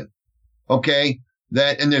proven, okay,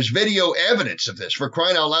 that, and there's video evidence of this, for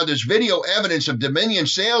crying out loud, there's video evidence of Dominion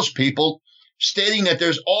salespeople stating that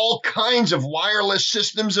there's all kinds of wireless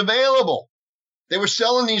systems available. They were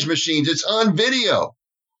selling these machines. It's on video.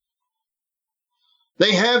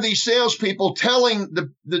 They have these salespeople telling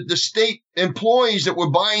the state employees that were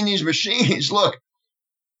buying these machines, look,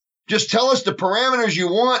 just tell us the parameters you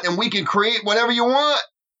want and we can create whatever you want.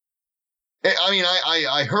 I mean,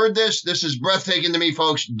 I heard this. This is breathtaking to me,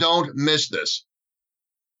 folks. Don't miss this.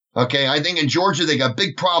 Okay, I think in Georgia they got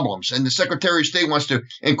big problems, and the Secretary of State wants to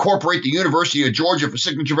incorporate the University of Georgia for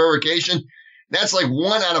signature verification. That's like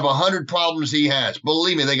 1 out of 100 problems he has.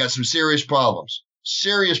 Believe me, they got some serious problems.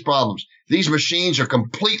 Serious problems. These machines are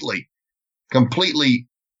completely,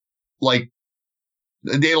 like,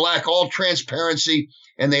 they lack all transparency,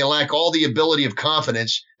 and they lack all the ability of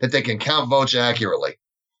confidence that they can count votes accurately.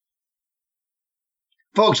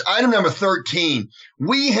 Folks, item number 13,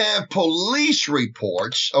 we have police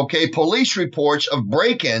reports, okay, police reports of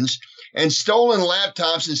break-ins and stolen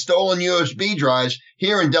laptops and stolen USB drives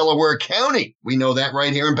here in Delaware County. We know that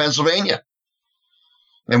right here in Pennsylvania.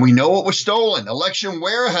 And we know what was stolen. Election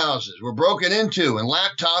warehouses were broken into, and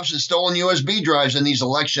laptops and stolen USB drives in these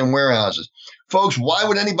election warehouses. Folks, why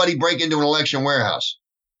would anybody break into an election warehouse?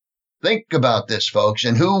 Think about this, folks,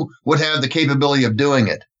 and who would have the capability of doing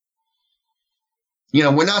it?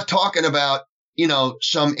 We're not talking about,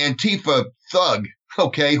 some Antifa thug,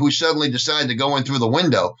 okay, who suddenly decided to go in through the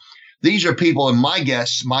window. These are people, and my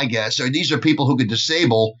guess, these are people who could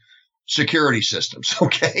disable security systems,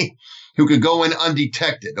 okay, who could go in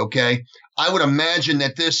undetected, okay. I would imagine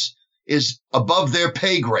that this is above their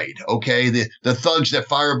pay grade, okay, the thugs that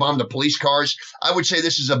firebomb the police cars. I would say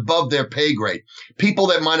this is above their pay grade. People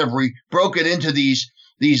that might have broken into these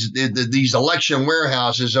election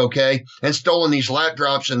warehouses, okay, and stolen these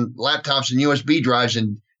laptops and USB drives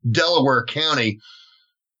in Delaware County.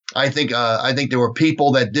 I think there were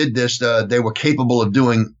people that did this. They were capable of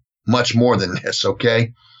doing much more than this,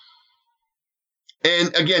 okay.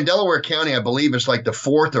 And again, Delaware County, I believe, is like the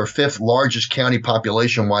 4th or 5th largest county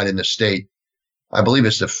population-wide in the state. I believe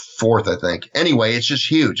it's the 4th, I think. Anyway, it's just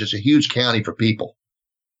huge. It's a huge county for people,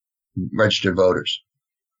 registered voters.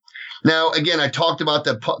 Now, again, I talked about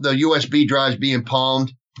the USB drives being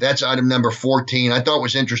palmed. That's item number 14. I thought what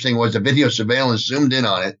was interesting was the video surveillance zoomed in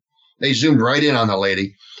on it. They zoomed right in on the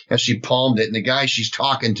lady as she palmed it, and the guy she's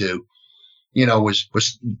talking to,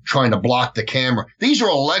 was trying to block the camera. These are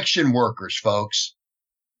election workers, folks.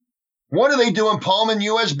 What are they doing palming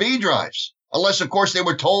USB drives? Unless, of course, they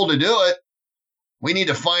were told to do it. We need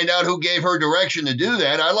to find out who gave her direction to do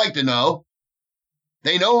that. I'd like to know.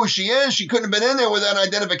 They know who she is. She couldn't have been in there without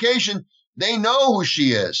identification. They know who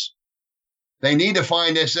she is. They need to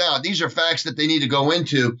find this out. These are facts that they need to go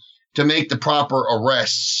into to make the proper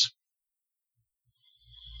arrests.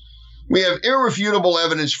 We have irrefutable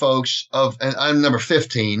evidence, folks, and item number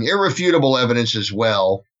 15, irrefutable evidence as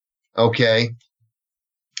well, okay,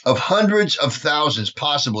 of hundreds of thousands,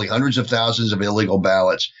 possibly hundreds of thousands of illegal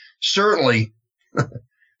ballots, certainly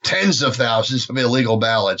tens of thousands of illegal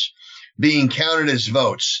ballots being counted as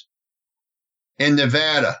votes. In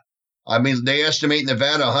Nevada, they estimate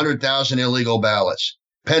Nevada 100,000 illegal ballots.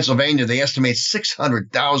 Pennsylvania, they estimate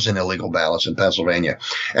 600,000 illegal ballots in Pennsylvania.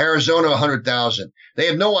 Arizona, 100,000. They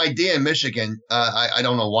have no idea in Michigan. I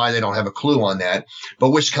don't know why they don't have a clue on that.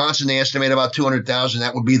 But Wisconsin, they estimate about 200,000.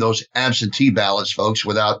 That would be those absentee ballots, folks,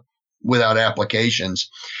 without applications.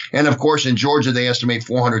 And, of course, in Georgia, they estimate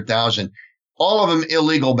 400,000. All of them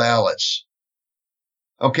illegal ballots.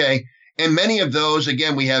 Okay. And many of those,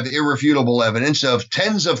 again, we have irrefutable evidence of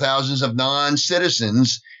tens of thousands of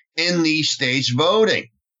non-citizens in these states voting.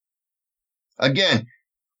 Again,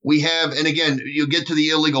 we have, and again, you get to the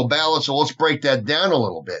illegal ballots, so let's break that down a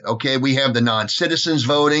little bit. Okay. We have the non-citizens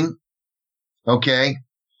voting. Okay.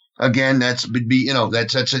 Again, that's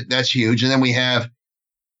huge. And then we have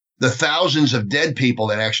the thousands of dead people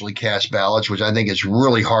that actually cast ballots, which I think is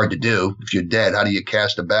really hard to do. If you're dead, how do you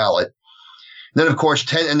cast a ballot? Then, of course,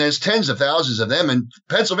 there's tens of thousands of them. In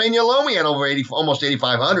Pennsylvania alone, we had almost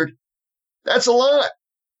 8,500. That's a lot.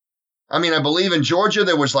 I mean, I believe in Georgia,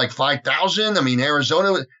 there was like 5,000. I mean,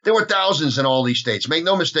 Arizona, there were thousands in all these states. Make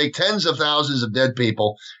no mistake, tens of thousands of dead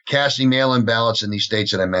people casting mail-in ballots in these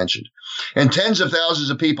states that I mentioned. And tens of thousands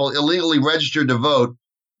of people illegally registered to vote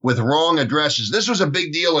with wrong addresses. This was a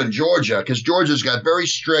big deal in Georgia because Georgia's got very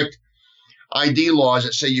strict ID laws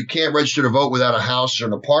that say you can't register to vote without a house or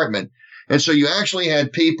an apartment. And so you actually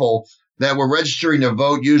had people that were registering to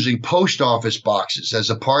vote using post office boxes as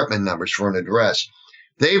apartment numbers for an address.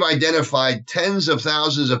 They've identified tens of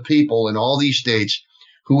thousands of people in all these states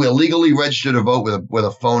who illegally registered to vote with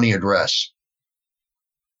a phony address.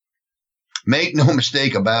 Make no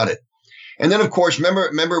mistake about it. And then, of course,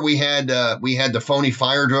 remember we had the phony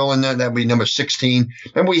fire drill, and that would be number 16.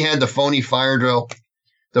 Remember we had the phony fire drill,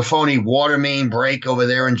 the phony water main break over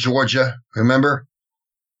there in Georgia. Remember?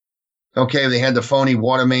 Okay, they had the phony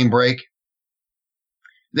water main break.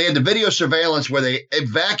 They had the video surveillance where they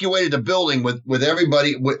evacuated the building with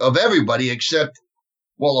everybody except,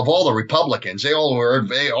 well, of all the Republicans. They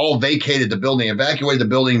all vacated the building, evacuated the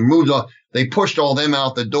building, moved on. They pushed all them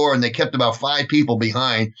out the door, and they kept about 5 people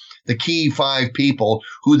behind, the key 5 people,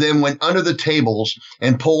 who then went under the tables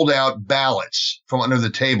and pulled out ballots from under the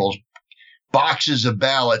tables, boxes of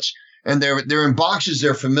ballots. And they're in boxes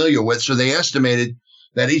they're familiar with, so they estimated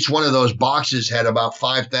that each one of those boxes had about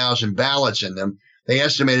 5,000 ballots in them. They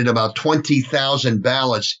estimated about 20,000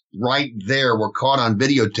 ballots right there were caught on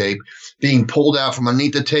videotape being pulled out from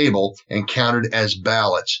underneath the table and counted as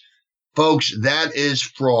ballots. Folks, that is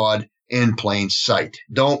fraud in plain sight.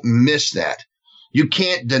 Don't miss that. You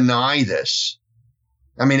can't deny this.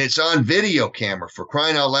 I mean, it's on video camera. For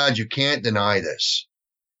crying out loud, you can't deny this.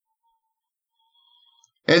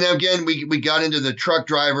 And again, we got into the truck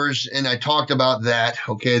drivers, and I talked about that.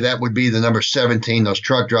 Okay, that would be the number 17, those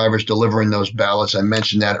truck drivers delivering those ballots. I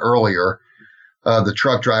mentioned that earlier. The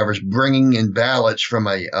truck drivers bringing in ballots from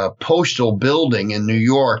a postal building in New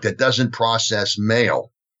York that doesn't process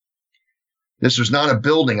mail. This was not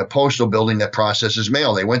a postal building that processes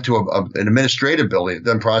mail. They went to an administrative building that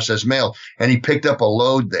doesn't process mail, and he picked up a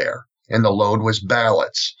load there, and the load was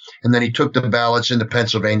ballots. And then he took the ballots into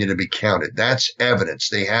Pennsylvania to be counted. That's evidence.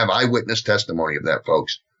 They have eyewitness testimony of that,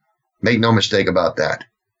 folks. Make no mistake about that.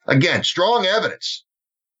 Again, strong evidence.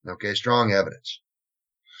 Okay, strong evidence.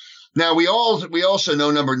 Now, we also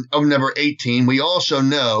know number 18. We also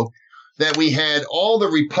know that we had all the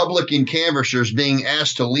Republican canvassers being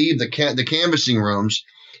asked to leave the canvassing rooms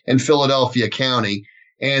in Philadelphia County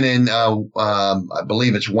and in, I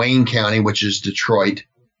believe it's Wayne County, which is Detroit.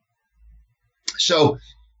 So,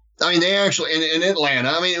 I mean, they actually in Atlanta.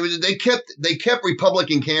 I mean, they kept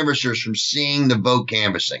Republican canvassers from seeing the vote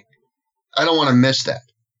canvassing. I don't want to miss that.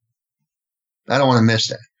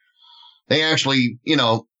 They actually,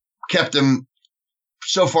 kept them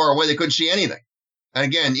so far away they couldn't see anything. And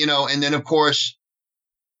again, and then of course,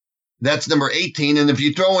 that's number 18. And if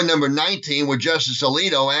you throw in number 19, where Justice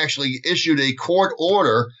Alito actually issued a court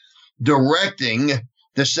order directing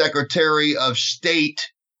the Secretary of State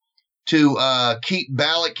to keep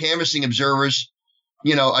ballot canvassing observers,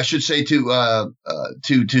 I should say to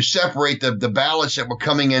separate the ballots that were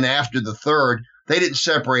coming in after the 3rd. They didn't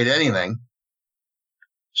separate anything.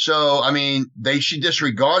 So, I mean, she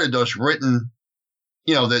disregarded those written,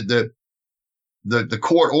 the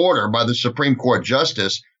court order by the Supreme Court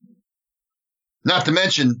justice, not to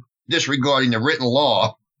mention disregarding the written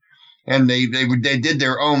law, and they did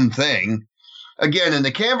their own thing. Again, and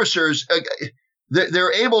the canvassers,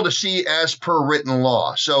 they're able to see as per written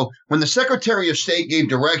law. So when the Secretary of State gave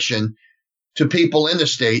direction to people in the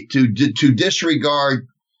state to disregard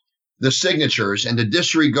the signatures and to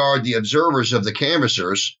disregard the observers of the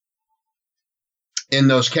canvassers in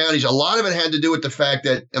those counties, a lot of it had to do with the fact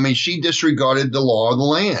that, she disregarded the law of the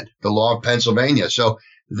land, the law of Pennsylvania. So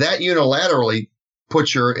that unilaterally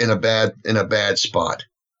puts her in a bad spot.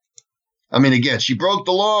 Again, she broke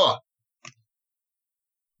the law.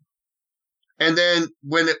 And then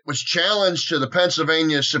when it was challenged to the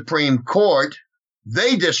Pennsylvania Supreme Court,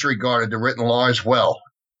 they disregarded the written law as well.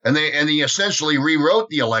 And they essentially rewrote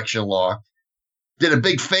the election law, did a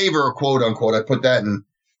big favor, quote unquote. I put that in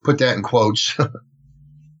put that in quotes.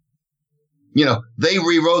 They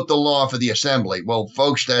rewrote the law for the assembly. Well,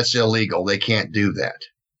 folks, that's illegal. They can't do that.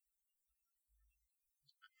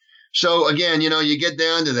 So again, you get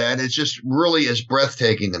down to that. It's just really is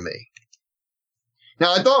breathtaking to me.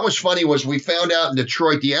 Now, I thought what was funny was we found out in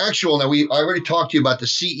Detroit, I already talked to you about the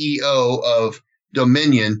CEO of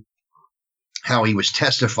Dominion, how he was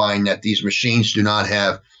testifying that these machines do not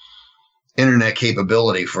have internet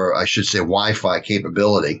capability I should say Wi-Fi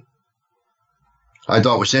capability. I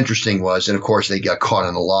thought what was interesting was, and of course they got caught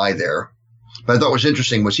in a lie there, but I thought what was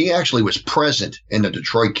interesting was he actually was present in the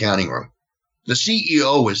Detroit counting room. The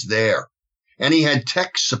CEO was there, and he had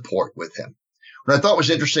tech support with him. What I thought was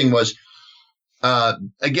interesting was,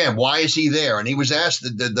 again, why is he there? And he was asked,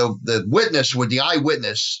 the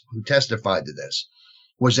eyewitness who testified to this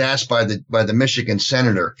was asked by the Michigan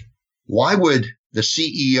senator, why would the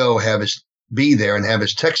CEO be there and have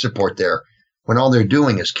his tech support there when all they're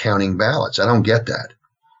doing is counting ballots? I don't get that.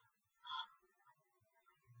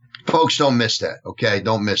 Folks, don't miss that, okay?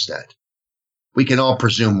 Don't miss that. We can all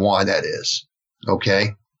presume why that is,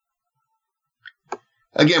 okay?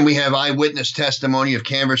 Again, we have eyewitness testimony of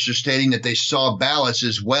canvassers stating that they saw ballots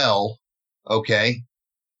as well, okay,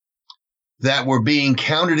 that were being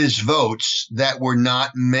counted as votes that were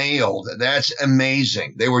not mailed. That's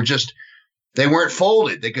amazing. They weren't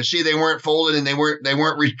folded. They could see they weren't folded, and they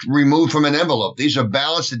weren't removed from an envelope. These are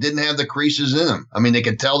ballots that didn't have the creases in them. I mean, they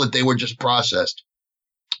could tell that they were just processed.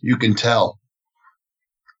 You can tell.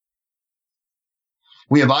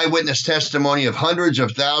 We have eyewitness testimony of hundreds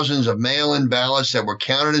of thousands of mail-in ballots that were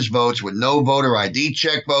counted as votes with no voter ID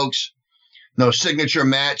check, folks, no signature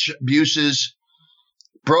match abuses,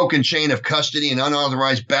 broken chain of custody, and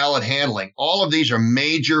unauthorized ballot handling. All of these are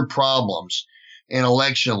major problems in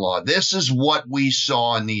election law. This is what we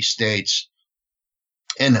saw in these states.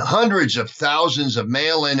 And hundreds of thousands of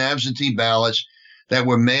mail-in absentee ballots that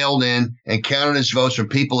were mailed in and counted as votes from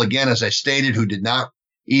people, again, as I stated, who did not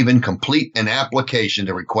even complete an application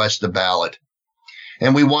to request the ballot.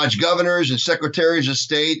 And we watch governors and secretaries of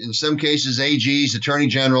state, in some cases AGs, attorney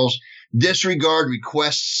generals, disregard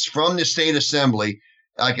requests from the state assembly,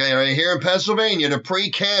 like here in Pennsylvania, to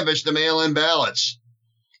pre-canvass the mail-in ballots.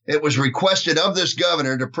 It was requested of this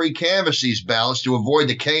governor to pre-canvass these ballots to avoid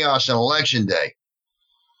the chaos on Election Day.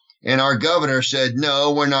 And our governor said,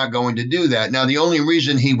 no, we're not going to do that. Now, the only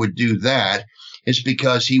reason he would do that is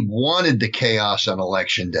because he wanted the chaos on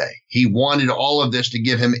Election Day. He wanted all of this to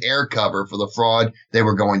give him air cover for the fraud they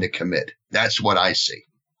were going to commit. That's what I see.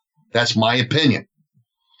 That's my opinion.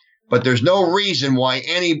 But there's no reason why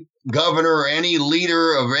any governor or any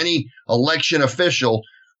leader of any election official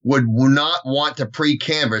would not want to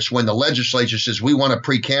pre-canvass when the legislature says we want to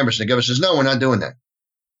pre-canvass. And the governor says, no, we're not doing that.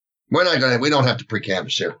 We don't have to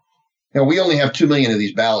pre-canvass here. We only have 2 million of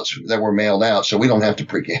these ballots that were mailed out, so we don't have to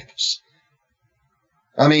pre-canvass.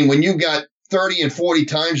 I mean, when you've got 30 and 40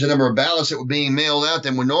 times the number of ballots that were being mailed out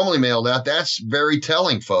than were normally mailed out, that's very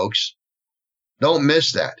telling, folks. Don't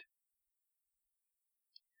miss that.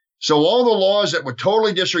 So all the laws that were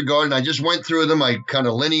totally disregarded, I just went through them. I kind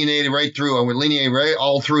of lineated right through. I would lineate right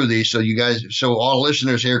all through these so all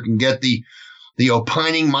listeners here can get the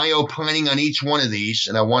opining, my opining on each one of these.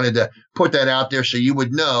 And I wanted to put that out there so you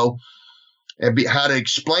would know how to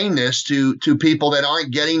explain this to people that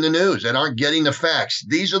aren't getting the news, that aren't getting the facts.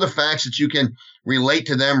 These are the facts that you can relate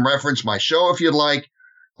to them. Reference my show if you'd like.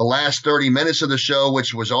 The last 30 minutes of the show,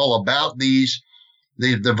 which was all about the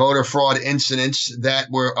voter fraud incidents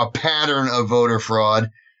that were a pattern of voter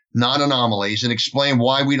fraud, not anomalies, and explain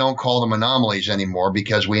why we don't call them anomalies anymore,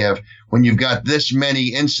 because when you've got this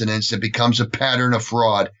many incidents, it becomes a pattern of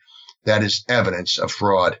fraud that is evidence of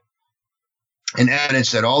fraud. And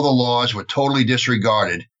evidence that all the laws were totally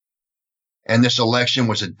disregarded, and this election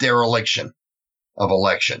was a dereliction of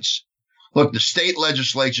elections. Look, the state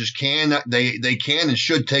legislatures can and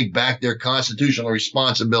should take back their constitutional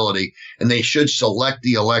responsibility, and they should select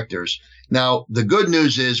the electors. Now, the good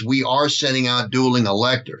news is we are sending out dueling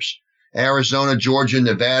electors. Arizona, Georgia,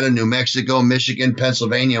 Nevada, New Mexico, Michigan,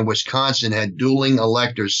 Pennsylvania, and Wisconsin had dueling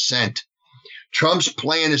electors sent. Trump's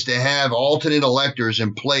plan is to have alternate electors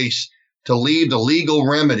in place to leave the legal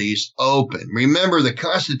remedies open. Remember, the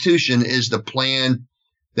Constitution is the plan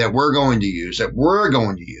that we're going to use,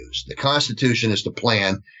 The Constitution is the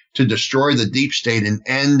plan to destroy the deep state and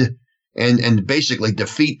end and basically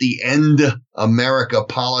defeat the end America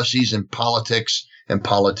policies and politics and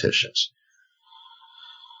politicians.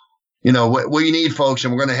 What we need, folks,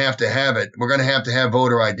 and we're going to have it. We're going to have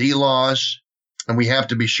voter ID laws, and we have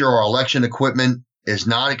to be sure our election equipment is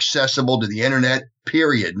not accessible to the internet,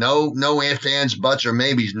 period. No ifs, ands, buts, or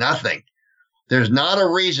maybes, nothing. There's not a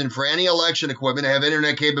reason for any election equipment to have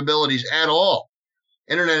internet capabilities at all.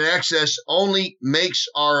 Internet access only makes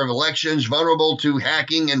our elections vulnerable to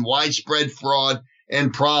hacking and widespread fraud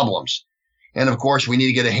and problems. And of course, we need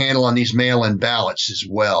to get a handle on these mail-in ballots as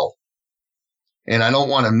well. And I don't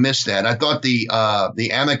want to miss that. I thought the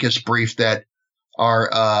amicus brief that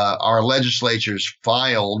our legislatures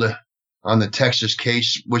filed on the Texas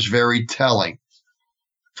case was very telling.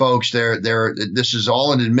 Folks, this is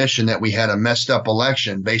all an admission that we had a messed up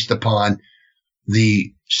election based upon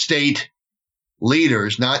the state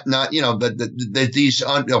leaders, not these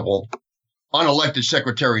unelected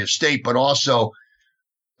Secretary of State, but also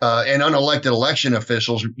and unelected election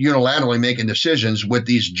officials unilaterally making decisions with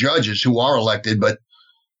these judges who are elected, but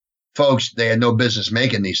folks, they had no business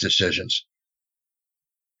making these decisions.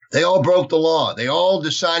 They all broke the law. They all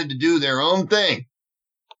decided to do their own thing.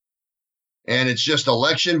 And it's just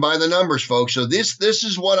election by the numbers, folks. So this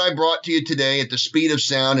is what I brought to you today at the speed of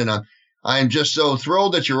sound, and I'm just so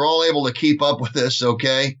thrilled that you're all able to keep up with this,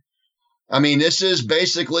 okay? I mean, this is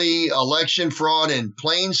basically election fraud in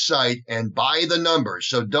plain sight and by the numbers.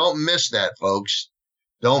 So don't miss that, folks.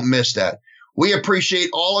 Don't miss that. We appreciate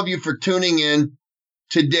all of you for tuning in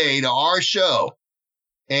today to our show.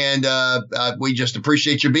 And we just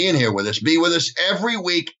appreciate you being here with us. Be with us every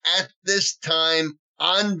week at this time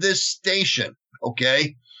on this station,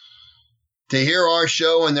 okay? To hear our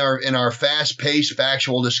show and our fast-paced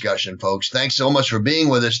factual discussion, folks. Thanks so much for being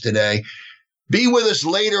with us today. Be with us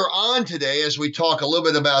later on today as we talk a little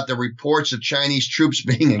bit about the reports of Chinese troops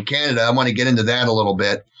being in Canada. I want to get into that a little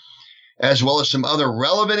bit, as well as some other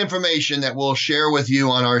relevant information that we'll share with you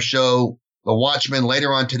on our show, The Watchman,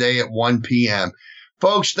 later on today at 1 p.m.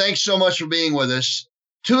 Folks, thanks so much for being with us.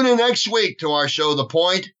 Tune in next week to our show, The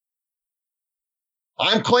Point.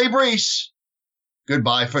 I'm Clay Brees.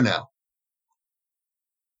 Goodbye for now.